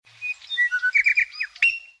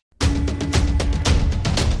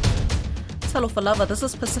Talofa lava, this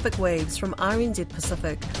is Pacific Waves from RNZ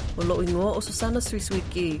Pacific. O lo'ingoa o Susana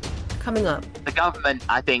Suisuiki. Coming up. The government,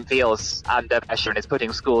 I think, feels under pressure and is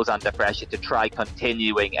putting schools under pressure to try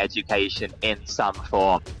continuing education in some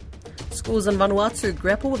form. Schools in Vanuatu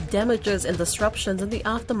grapple with damages and disruptions in the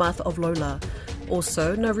aftermath of Lola.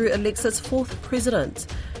 Also, Nauru elects its fourth president.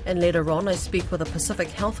 And later on, I speak with a Pacific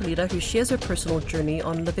health leader who shares her personal journey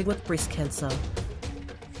on living with breast cancer.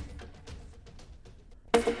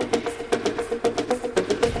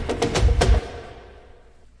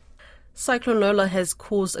 Cyclone Lola has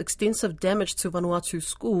caused extensive damage to Vanuatu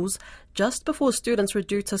schools just before students were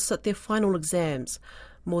due to sit their final exams.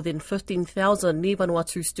 More than 15,000 Ni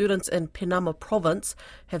Vanuatu students in Penama province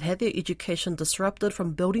have had their education disrupted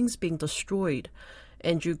from buildings being destroyed.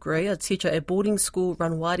 Andrew Gray, a teacher at boarding school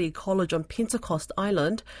Ranwari College on Pentecost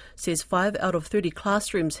Island, says 5 out of 30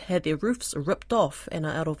 classrooms had their roofs ripped off and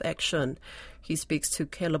are out of action. He speaks to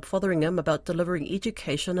Caleb Fotheringham about delivering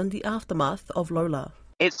education in the aftermath of Lola.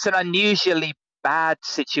 It's an unusually bad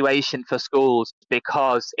situation for schools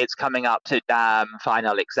because it's coming up to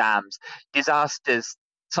final exams.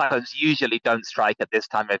 Cyclones usually don't strike at this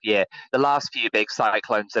time of year. The last few big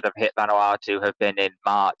cyclones that have hit Vanuatu have been in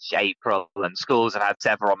March, April, and schools have had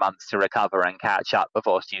several months to recover and catch up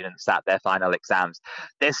before students sat their final exams.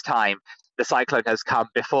 This time, the cyclone has come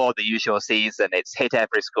before the usual season. It's hit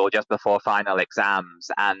every school just before final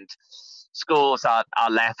exams, and schools are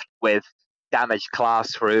left with damaged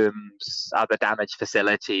classrooms, other damaged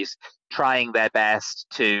facilities, trying their best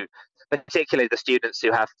to, particularly the students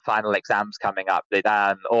who have final exams coming up.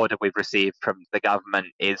 The order we've received from the government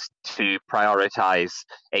is to prioritise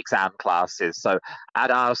exam classes. So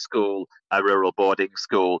at our school, a rural boarding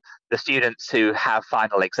school, the students who have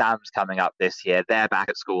final exams coming up this year, they're back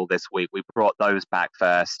at school this week. We brought those back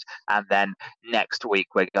first. And then next week,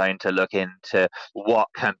 we're going to look into what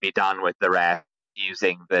can be done with the rest,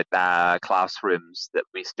 using the classrooms that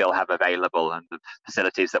we still have available and the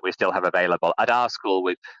facilities that we still have available. At our school,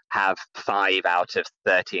 we have 5 out of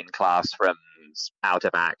 13 classrooms out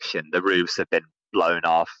of action. The roofs have been blown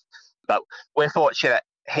off. But we're fortunate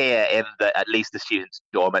here in that at least the students'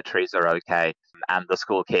 dormitories are okay and the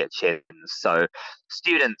school kitchens. So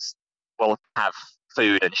students will have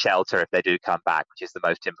food and shelter if they do come back, which is the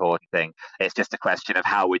most important thing. It's just a question of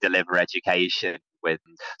how we deliver education with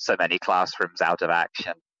so many classrooms out of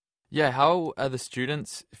action. Yeah, how are the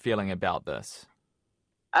students feeling about this?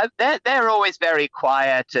 They're always very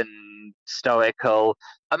quiet and stoical.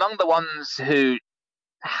 Among the ones who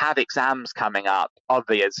have exams coming up,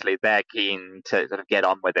 obviously they're keen to sort of get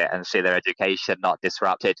on with it and see their education not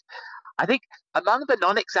disrupted. I think among the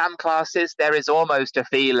non-exam classes, there is almost a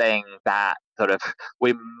feeling that sort of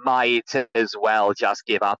we might as well just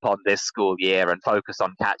give up on this school year and focus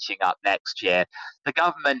on catching up next year. The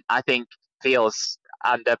government, I think, feels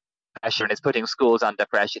under pressure and is putting schools under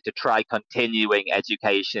pressure to try continuing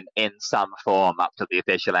education in some form up to the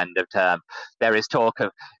official end of term. There is talk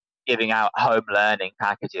of giving out home learning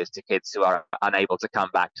packages to kids who are unable to come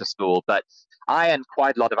back to school. But I and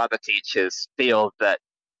quite a lot of other teachers feel that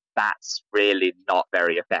that's really not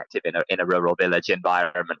very effective in a rural village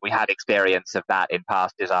environment. We had experience of that in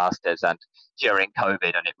past disasters and during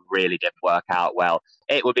COVID, and it really didn't work out well.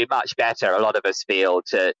 It would be much better, a lot of us feel,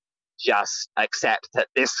 to just accept that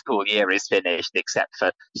this school year is finished, except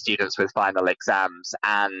for students with final exams,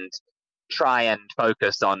 and try and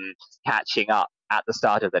focus on catching up at the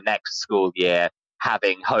start of the next school year,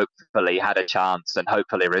 having hopefully had a chance and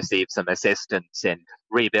hopefully received some assistance in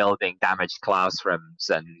rebuilding damaged classrooms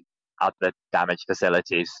and other damaged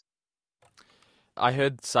facilities. I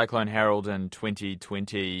heard Cyclone Harold in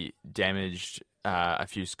 2020 damaged a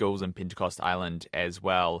few schools in Pentecost Island as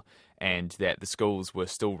well, and that the schools were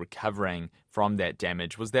still recovering from that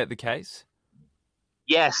damage. Was that the case?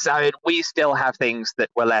 Yes, I mean, we still have things that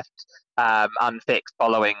were left unfixed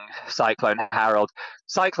following Cyclone Harold.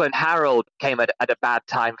 Cyclone Harold came at a bad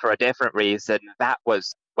time for a different reason. That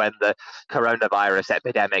was when the coronavirus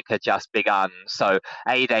epidemic had just begun. So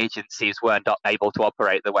aid agencies weren't able to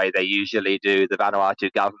operate the way they usually do. The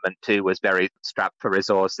Vanuatu government too was very strapped for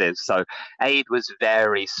resources. So aid was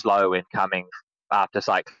very slow in coming after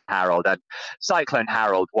Cyclone Harold. And Cyclone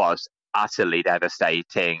Harold was utterly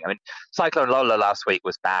devastating. I mean, Cyclone Lola last week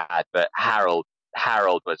was bad, but Harold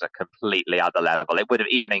was a completely other level. It would have,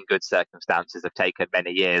 even in good circumstances, have taken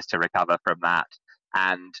many years to recover from that.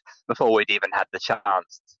 And before we'd even had the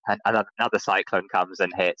chance, another cyclone comes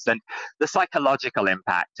and hits. And the psychological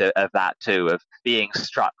impact of that too, of being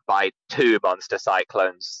struck by 2 monster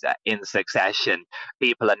cyclones in succession,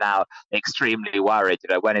 people are now extremely worried.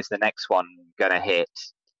 When is the next one going to hit?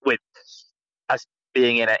 With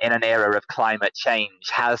being in an era of climate change,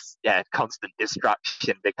 has constant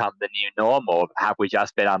destruction become the new norm, or have we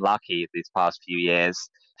just been unlucky these past few years?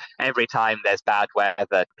 Every time there's bad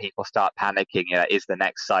weather, people start panicking. Is the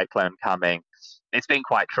next cyclone coming? It's been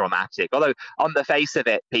quite traumatic. Although on the face of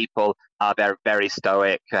it, people are very, very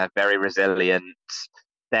stoic, very resilient.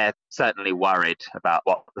 They're certainly worried about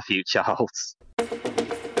what the future holds.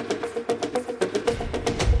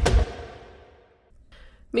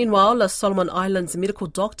 Meanwhile, the Solomon Islands medical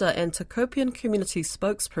doctor and Tikopian community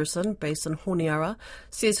spokesperson based in Honiara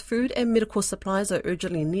says food and medical supplies are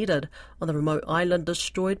urgently needed on the remote island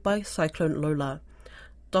destroyed by Cyclone Lola.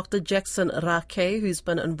 Dr. Jackson Rake, who's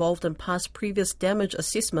been involved in past previous damage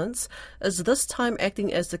assessments, is this time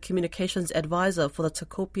acting as the communications advisor for the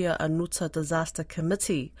Tikopia Anuta Disaster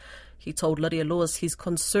Committee. He told Lydia Lewis he's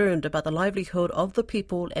concerned about the livelihood of the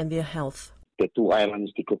people and their health. The two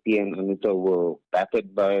islands, Tikopia and Vanuatu, were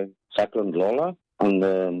battered by Cyclone Lola on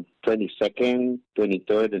the 22nd,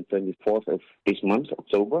 23rd, and 24th of this month,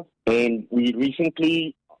 October. And we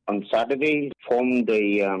recently, on Saturday, formed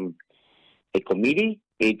a committee.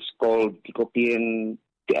 It's called Tikopia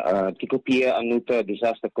Anuta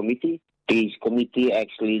Disaster Committee. This committee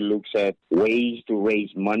actually looks at ways to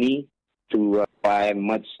raise money to buy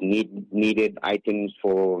much needed items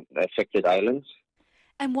for the affected islands.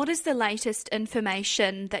 And what is the latest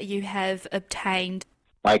information that you have obtained?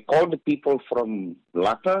 I called the people from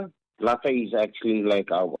Lata. Lata is actually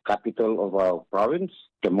like our capital of our province,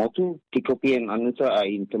 Temotu. Tikopia and Anuta are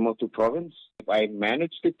in Temotu province. I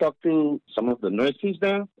managed to talk to some of the nurses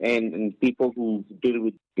there and people who deal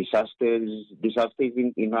with disasters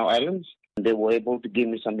in our islands. They were able to give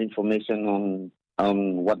me some information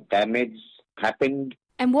on what damage happened.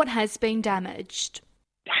 And what has been damaged?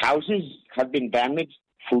 Houses have been damaged.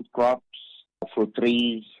 Food crops, fruit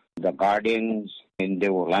trees, the gardens, and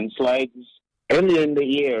there were landslides. Earlier in the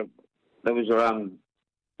year, it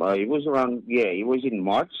was in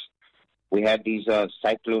March. We had these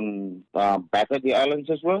cyclone battered the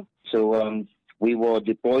islands as well. So we were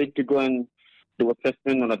deployed to go and do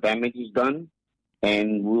assessment on the damages done,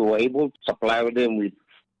 and we were able to supply them with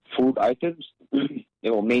food items.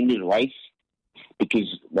 They were mainly rice, because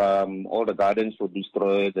all the gardens were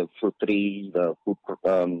destroyed, the fruit trees, the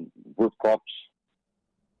root crops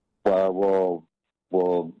were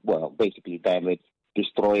basically damaged,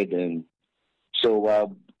 destroyed. And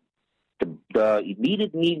so the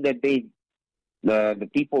immediate need that the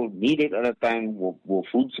people needed at the time were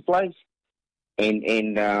food supplies and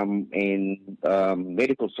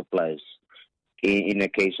medical supplies in the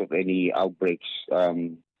case of any outbreaks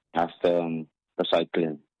after the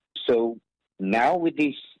cyclone. So now with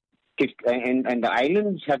this, and the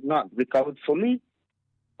islands have not recovered fully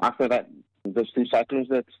after that, those two cyclones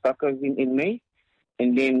that struck us in May,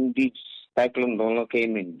 and then this Cyclone Lola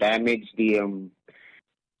came and damaged the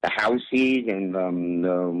houses and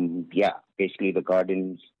basically the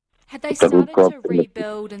gardens. Had they started to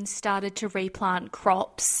rebuild and started to replant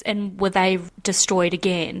crops, and were they destroyed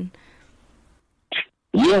again?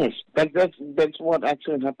 Yes, that's what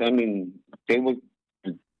actually happened. I mean, the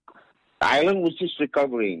island was just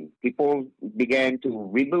recovering. People began to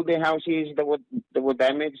rebuild their houses that were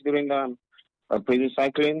damaged during the previous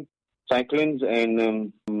cyclones,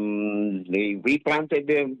 and they replanted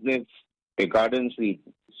their gardens. We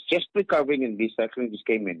just recovering, and this cyclone just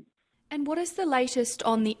came in. And what is the latest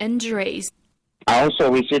on the injuries? I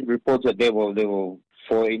also received reports that there were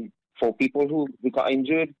four people who got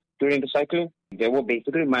injured during the cyclone. There were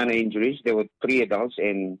basically minor injuries. There were 3 adults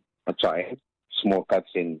and a child. Small cuts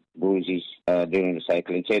and bruises during the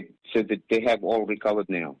cyclone. So that they have all recovered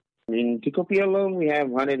now. In Tikopia alone, we have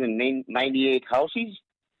 198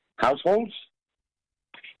 households,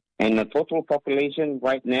 and the total population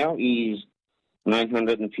right now is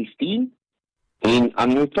 915. In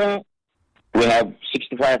Anuta, we have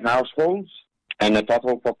 65 households, and the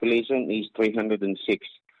total population is 306.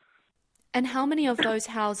 And how many of those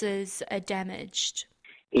houses are damaged?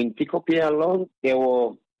 In Tikopia alone, there were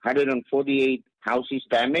 148 houses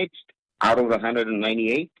damaged out of the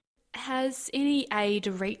 198. Has any aid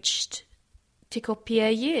reached Tikopia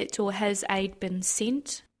yet, or has aid been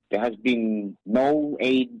sent? There has been no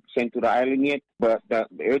aid sent to the island yet, but the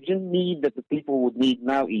urgent need that the people would need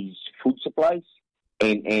now is food supplies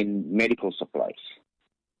and medical supplies.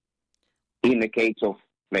 In the case of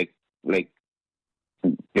like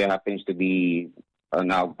there happens to be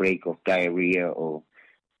an outbreak of diarrhea or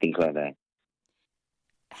things like that.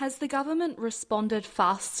 Has the government responded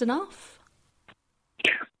fast enough?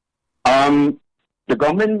 The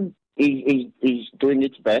government is doing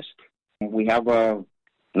its best. We have a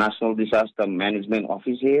National Disaster Management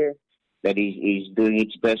Office here, that is doing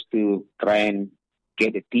its best to try and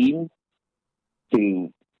get a team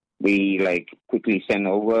to be quickly sent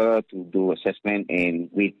over to do assessment and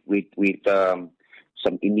with some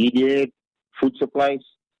immediate food supplies.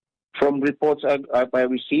 From reports I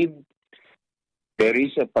received, there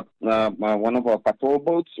is one of our patrol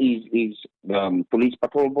boats is police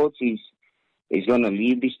patrol boats is going to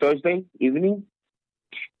leave this Thursday evening,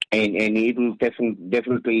 and it will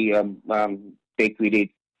definitely take with it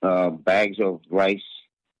bags of rice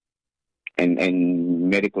and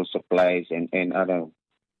medical supplies and other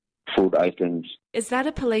food items. Is that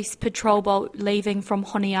a police patrol boat leaving from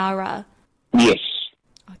Honiara? Yes.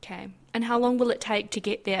 Okay. And how long will it take to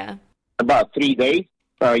get there? About 3 days.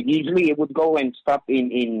 Usually it would go and stop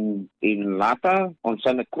in Lata on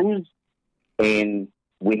Santa Cruz, and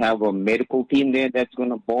we have a medical team there that's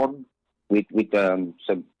going to board with some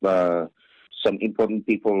important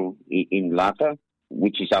people in Lata,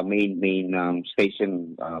 which is our main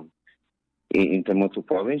station in Tuamotu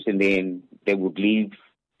province, and then they would leave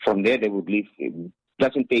from there. They would leave. It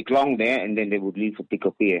doesn't take long there, and then they would leave for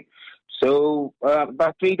Tikopia. So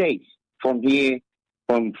about 3 days from here,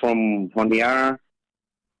 from Honiara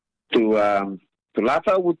to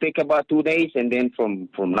Lata would take about 2 days, and then from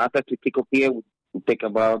Lata to Tikopia would take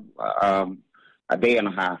about a day and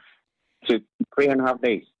a half to 3.5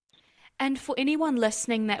 days. And for anyone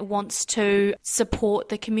listening that wants to support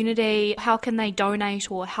the community, how can they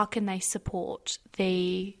donate or how can they support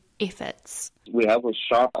the efforts? We have a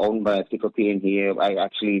shop owned by a Tikopian here. I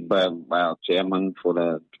actually by our chairman for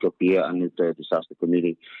the Tikopia and the disaster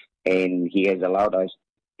committee, and he has allowed us,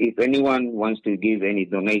 if anyone wants to give any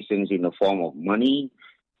donations in the form of money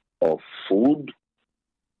or food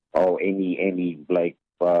or any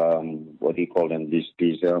what do you call them? These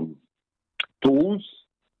tools.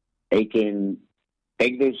 They can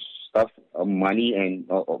take this stuff, money and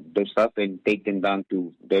the stuff, and take them down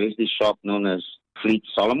to. There is this shop known as Fleet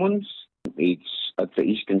Solomon's. It's at the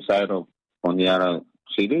eastern side of Honiara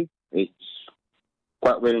City. It's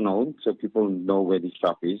quite well known, so people know where this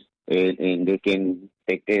shop is, and they can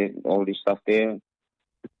take all this stuff there.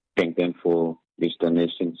 Thank them for these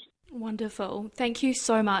donations. Wonderful. Thank you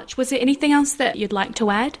so much. Was there anything else that you'd like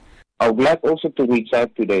to add? I would like also to reach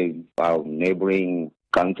out to our neighboring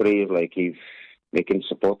country, if they can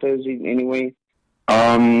support us in any way.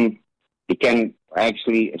 They can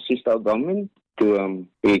actually assist our government to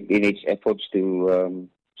in its efforts to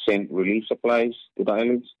send relief supplies to the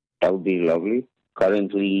islands. That would be lovely.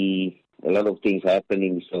 Currently, a lot of things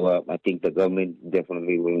happening, so I think the government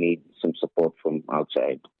definitely will need some support from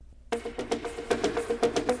outside.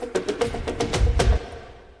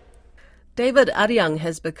 David Adeang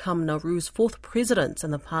has become Nauru's fourth president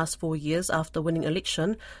in the past 4 years after winning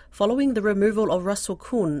election, following the removal of Russell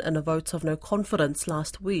Kuhn in a vote of no confidence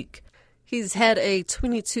last week. He's had a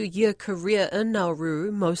 22-year career in Nauru,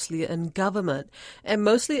 mostly in government, and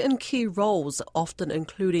mostly in key roles, often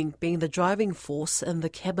including being the driving force in the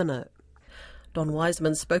cabinet. Don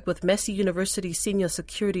Wiseman spoke with Massey University senior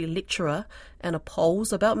security lecturer Anna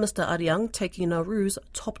Poles about Mr. Adeang taking Nauru's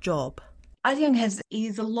top job. Adeang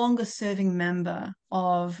is the longest serving member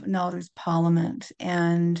of Nauru's parliament,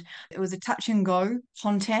 and it was a touch and go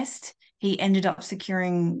contest. He ended up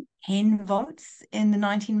securing 10 votes in the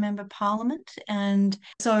 19-member parliament, and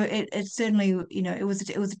so it certainly, it was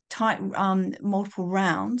a tight multiple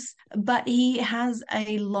rounds. But he has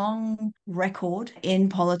a long record in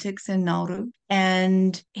politics in Nauru,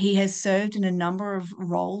 and he has served in a number of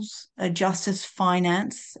roles: justice,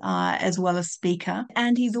 finance, as well as speaker.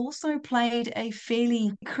 And he's also played a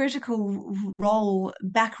fairly critical role,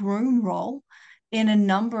 backroom role, in a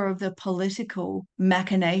number of the political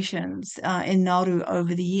machinations in Nauru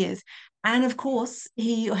over the years. And of course,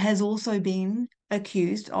 he has also been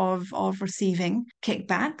accused of receiving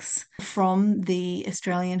kickbacks from the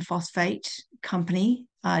Australian phosphate company,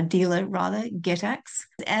 dealer rather, Getax,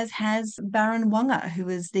 as has Baron Wanga, who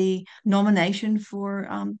is the nomination for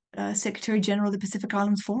Secretary General of the Pacific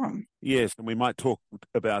Islands Forum. Yes, and we might talk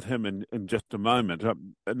about him in just a moment.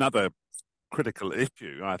 Another critical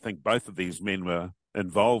issue I think both of these men were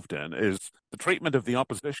involved in is the treatment of the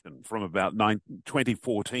opposition from about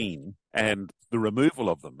 2014 and the removal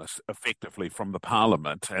of them effectively from the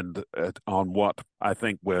parliament, and on what I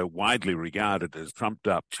think were widely regarded as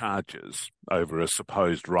trumped-up charges over a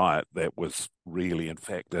supposed riot that was really, in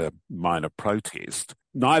fact, a minor protest.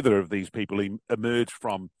 Neither of these people emerged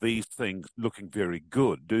from these things looking very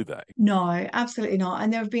good, do they? No, absolutely not.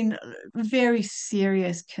 And there have been very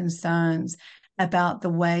serious concerns about the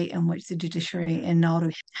way in which the judiciary in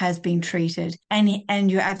Nauru has been treated.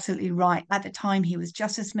 And you're absolutely right. At the time, he was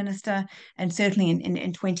Justice Minister, and certainly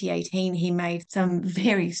in 2018, he made some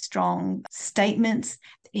very strong statements.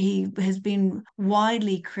 He has been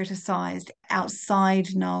widely criticised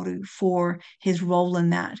outside Nauru for his role in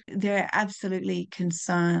that. There are absolutely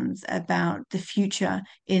concerns about the future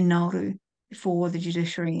in Nauru for the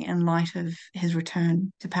judiciary in light of his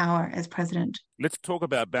return to power as president. Let's talk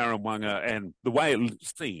about Baranwanga, and the way it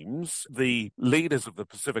seems, the leaders of the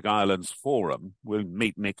Pacific Islands Forum will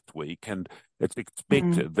meet next week, and it's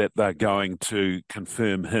expected that they're going to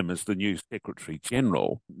confirm him as the new Secretary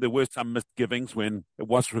General. There were some misgivings when it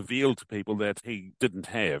was revealed to people that he didn't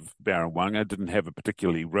have Baranwanga, didn't have a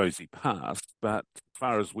particularly rosy past, but as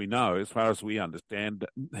far as we know, as far as we understand,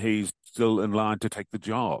 he's still in line to take the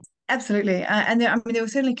job. Absolutely. And there were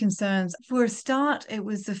certainly concerns. For a start, it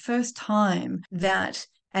was the first time that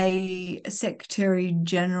a Secretary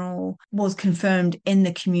General was confirmed in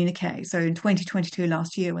the communique. So in 2022,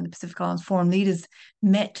 last year, when the Pacific Islands Forum leaders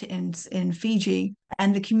met in Fiji,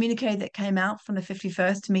 and the communique that came out from the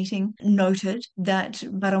 51st meeting noted that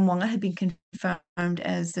Baranwanga had been confirmed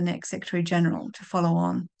as the next Secretary General to follow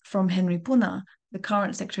on from Henry Puna, the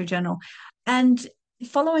current Secretary General. And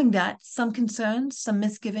following that, some concerns, some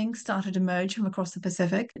misgivings started to emerge from across the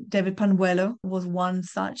Pacific. David Panuelo was one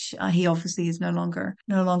such. He obviously is no longer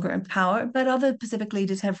in power, but other Pacific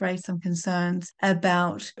leaders have raised some concerns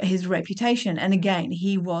about his reputation. And again,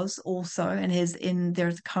 he was also, and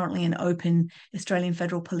there's currently an open Australian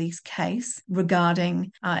Federal Police case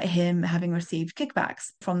regarding him having received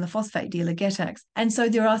kickbacks from the phosphate dealer Getex. And so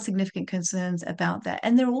there are significant concerns about that.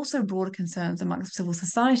 And there are also broader concerns amongst civil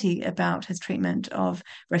society about his treatment of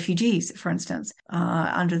refugees, for instance,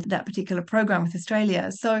 under that particular program with Australia.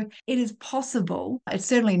 So it is possible, it's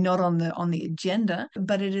certainly not on the agenda,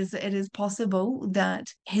 but it is possible that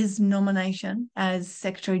his nomination as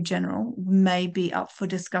Secretary General may be up for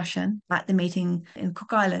discussion at the meeting in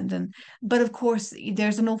Cook Island. But of course,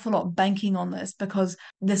 there's an awful lot banking on this, because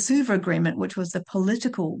the Suva Agreement, which was the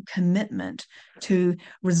political commitment to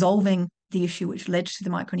resolving the issue which led to the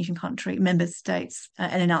Micronesian country member states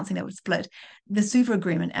and announcing they would split, the Suva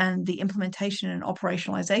Agreement and the implementation and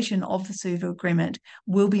operationalization of the Suva Agreement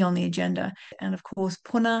will be on the agenda. And of course,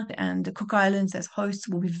 Puna and the Cook Islands as hosts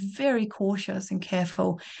will be very cautious and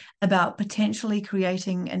careful about potentially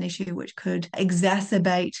creating an issue which could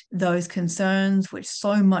exacerbate those concerns, which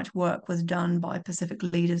so much work was done by Pacific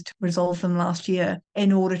leaders to resolve them last year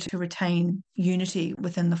in order to retain unity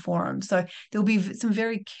within the forum. So there'll be some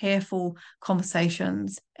very careful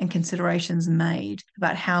conversations and considerations made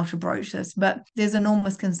about how to broach this. But there's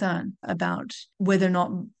enormous concern about whether or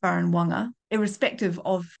not Baranwanga, irrespective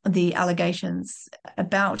of the allegations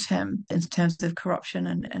about him in terms of corruption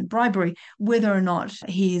and bribery, whether or not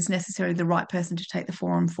he is necessarily the right person to take the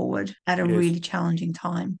forum forward at a really challenging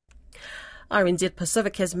time. RNZ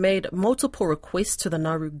Pacific has made multiple requests to the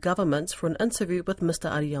Nauru government for an interview with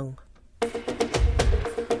Mr. Adeang.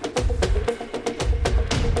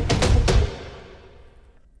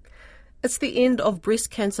 It's the end of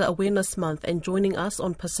Breast Cancer Awareness Month, and joining us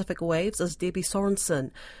on Pacific Waves is Debbie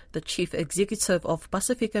Sorensen, the Chief Executive of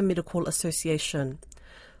Pasifika Medical Association.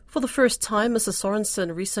 For the first time, Mrs.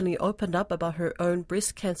 Sorensen recently opened up about her own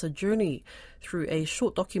breast cancer journey through a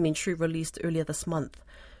short documentary released earlier this month.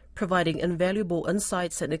 Providing invaluable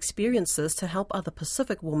insights and experiences to help other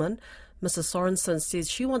Pacific women, Mrs. Sorensen says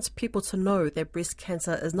she wants people to know that breast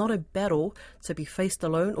cancer is not a battle to be faced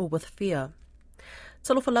alone or with fear.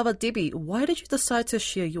 Talofa lava, Debbie, why did you decide to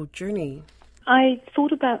share your journey? I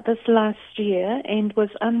thought about this last year and was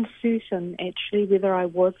uncertain actually whether I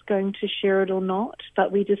was going to share it or not,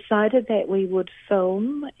 but we decided that we would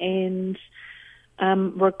film and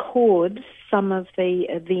record some of the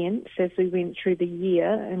events as we went through the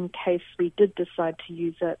year in case we did decide to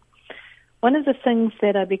use it. One of the things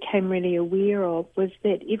that I became really aware of was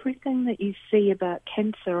that everything that you see about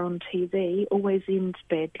cancer on TV always ends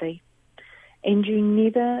badly. And you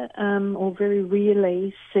never or very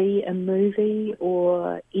rarely see a movie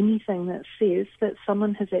or anything that says that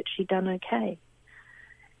someone has actually done okay.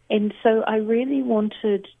 And so I really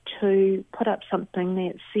wanted to put up something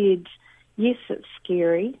that said, yes, it's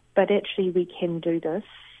scary, but actually we can do this.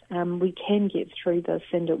 We can get through this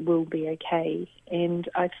and it will be okay. And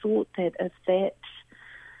I thought that if that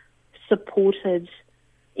supported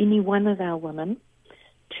any one of our women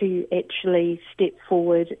to actually step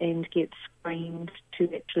forward and get screened to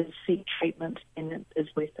actually seek treatment, and it is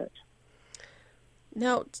worth it.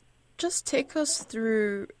 Now, just take us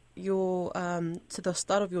through your to the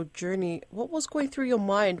start of your journey. What was going through your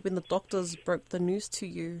mind when the doctors broke the news to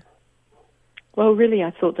you? Well, really,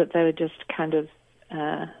 I thought that they were just kind of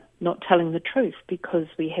not telling the truth because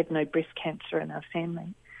we had no breast cancer in our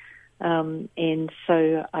family. And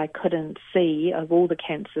so I couldn't see, of all the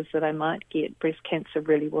cancers that I might get, breast cancer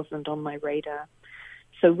really wasn't on my radar.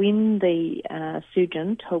 So when the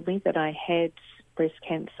surgeon told me that I had breast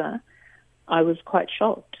cancer, I was quite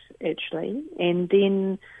shocked, actually. And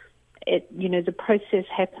then, the process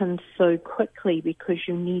happens so quickly because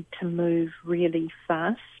you need to move really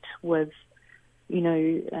fast with,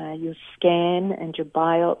 your scan and your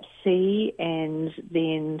biopsy and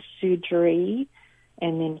then surgery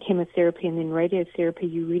and then chemotherapy and then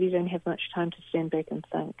radiotherapy. You really don't have much time to stand back and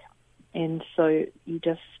think. And so you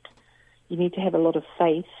need to have a lot of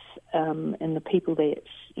faith in the people that,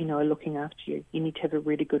 are looking after you. You need to have a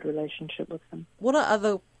really good relationship with them. What are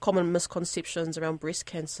other common misconceptions around breast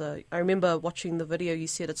cancer? I remember watching the video, you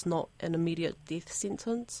said it's not an immediate death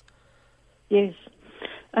sentence. Yes.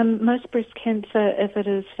 Most breast cancer, if it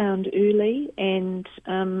is found early and,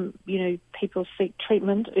 people seek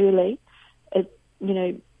treatment early,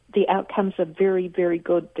 the outcomes are very, very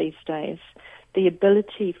good these days. The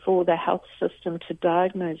ability for the health system to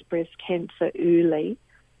diagnose breast cancer early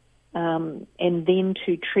and then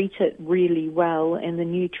to treat it really well, and the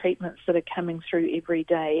new treatments that are coming through every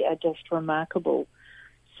day are just remarkable.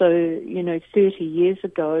 So, 30 years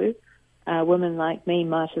ago, women like me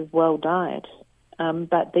might have well died.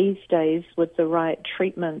 But these days, with the right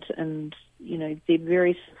treatment and, they're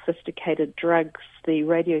very sophisticated drugs, the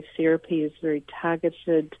radiotherapy is very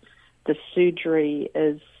targeted, the surgery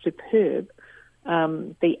is superb,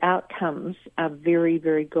 the outcomes are very,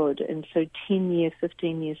 very good. And so 10-year,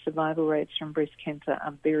 15-year survival rates from breast cancer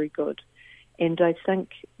are very good. And I think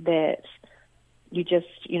that you just,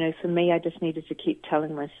 for me, I just needed to keep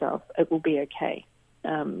telling myself it will be okay.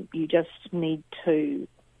 You just need to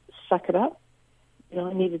suck it up.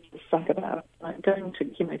 I needed to suck it up. Like going to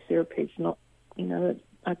chemotherapy is not,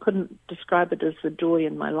 I couldn't describe it as the joy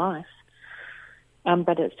in my life.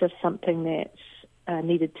 But it's just something that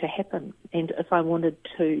needed to happen. And if I wanted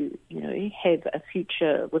to, have a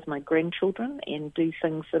future with my grandchildren and do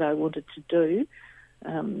things that I wanted to do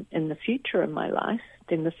in the future in my life,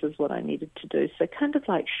 then this is what I needed to do. So kind of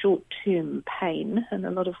like short-term pain in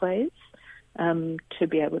a lot of ways to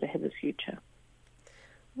be able to have a future.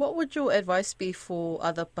 What would your advice be for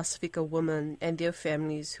other Pasifika women and their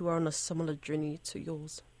families who are on a similar journey to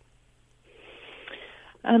yours?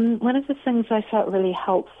 One of the things I felt really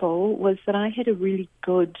helpful was that I had a really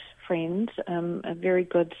good friend, a very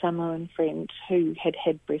good Samoan friend who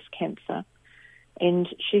had breast cancer. And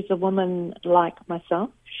she's a woman like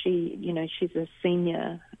myself. She's a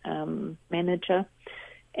senior manager.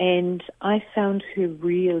 And I found her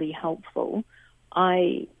really helpful.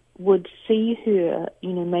 I would see her,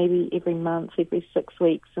 maybe every month, every 6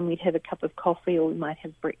 weeks, and we'd have a cup of coffee or we might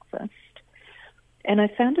have breakfast. And I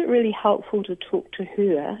found it really helpful to talk to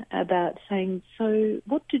her about saying, so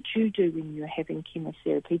what did you do when you were having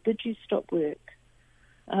chemotherapy? Did you stop work?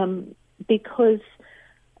 Because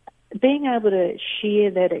being able to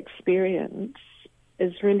share that experience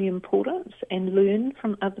is really important and learn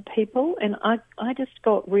from other people. And I just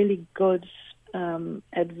got really good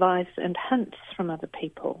advice and hints from other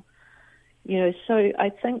people. So I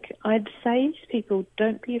think I'd say to people,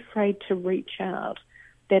 don't be afraid to reach out.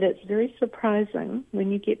 That it's very surprising when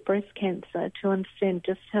you get breast cancer to understand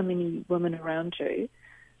just how many women around you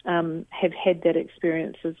have had that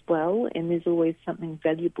experience as well, and there's always something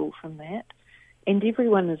valuable from that. And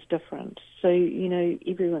everyone is different. So,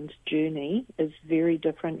 everyone's journey is very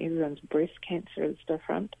different. Everyone's breast cancer is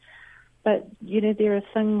different. But, there are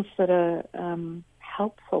things that are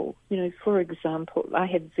helpful. For example, I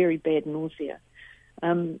had very bad nausea.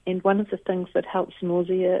 And one of the things that helps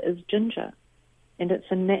nausea is ginger. And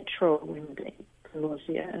it's a natural remedy for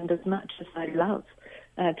nausea. And as much as I love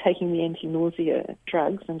taking the anti-nausea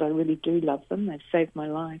drugs, and I really do love them, they've saved my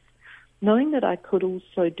life, knowing that I could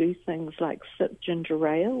also do things like sip ginger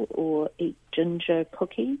ale or eat ginger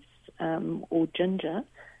cookies or ginger,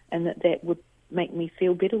 and that would make me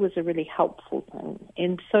feel better was a really helpful thing.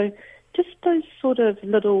 And so just those sort of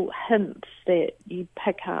little hints that you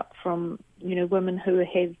pick up from, women who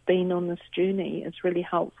have been on this journey is really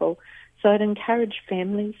helpful. So I'd encourage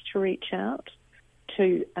families to reach out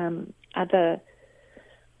to other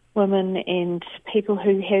women and people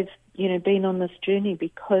who have, been on this journey,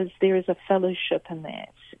 because there is a fellowship in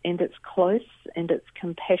that, and it's close and it's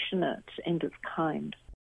compassionate and it's kind.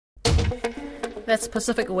 That's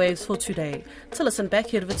Pacific Waves for today. To listen back,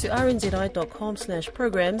 head over to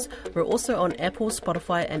rnzi.com/programs. We're also on Apple,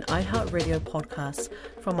 Spotify and iHeartRadio podcasts.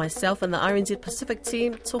 From myself and the RNZ Pacific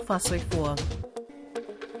team, tō whāsoi fua.